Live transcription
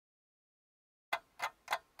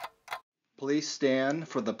Please stand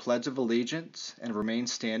for the Pledge of Allegiance and remain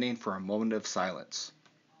standing for a moment of silence.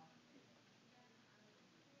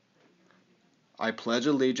 I pledge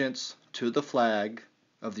allegiance to the flag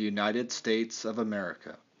of the United States of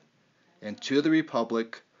America and to the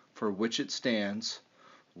republic for which it stands,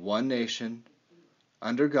 one nation,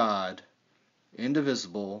 under God,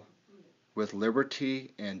 indivisible, with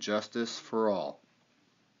liberty and justice for all.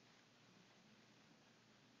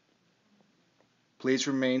 Please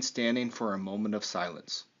remain standing for a moment of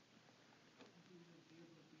silence.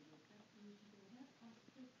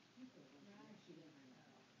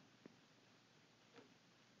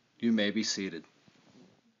 You may be seated.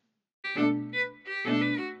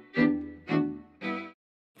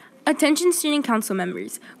 Attention Student Council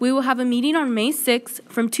members, we will have a meeting on May 6th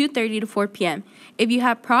from 2:30 to 4 p.m. If you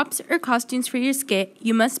have props or costumes for your skit,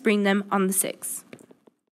 you must bring them on the 6th.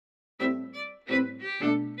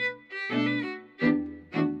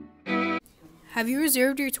 Have you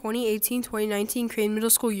reserved your 2018-2019 Crane Middle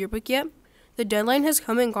School yearbook yet? The deadline has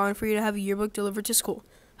come and gone for you to have a yearbook delivered to school.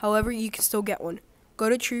 However, you can still get one. Go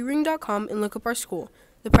to treering.com and look up our school.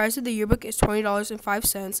 The price of the yearbook is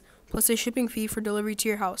 $20.05 plus a shipping fee for delivery to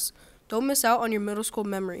your house. Don't miss out on your middle school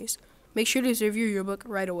memories. Make sure to reserve your yearbook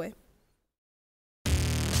right away.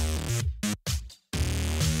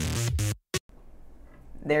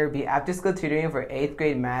 There will be after-school tutoring for 8th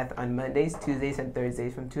grade math on Mondays, Tuesdays, and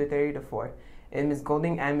Thursdays from 2:30 to 4 in Ms.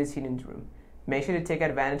 Golding and Ms. Heaton's room. Make sure to take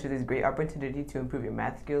advantage of this great opportunity to improve your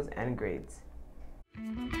math skills and grades.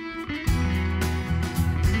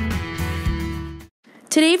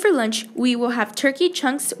 Today for lunch, we will have turkey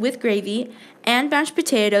chunks with gravy and mashed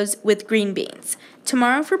potatoes with green beans.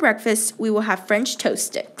 Tomorrow for breakfast, we will have French toast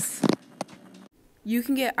sticks. You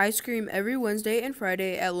can get ice cream every Wednesday and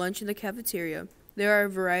Friday at lunch in the cafeteria. There are a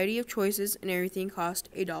variety of choices and everything costs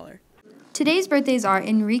 $1. Today's birthdays are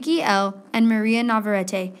Enrique L. and Maria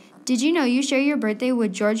Navarrete. Did you know you share your birthday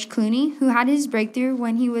with George Clooney, who had his breakthrough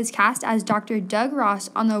when he was cast as Dr. Doug Ross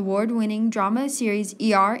on the award-winning drama series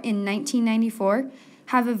ER in 1994?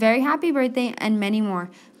 Have a very happy birthday and many more.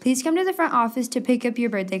 Please come to the front office to pick up your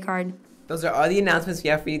birthday card. Those are all the announcements we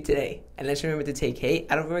have for you today. And let's remember to take hate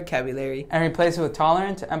out of our vocabulary and replace it with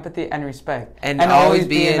tolerance, empathy, and respect. And always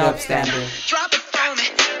be an upstander. Drop it for me.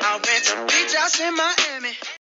 I went to beach house in Miami.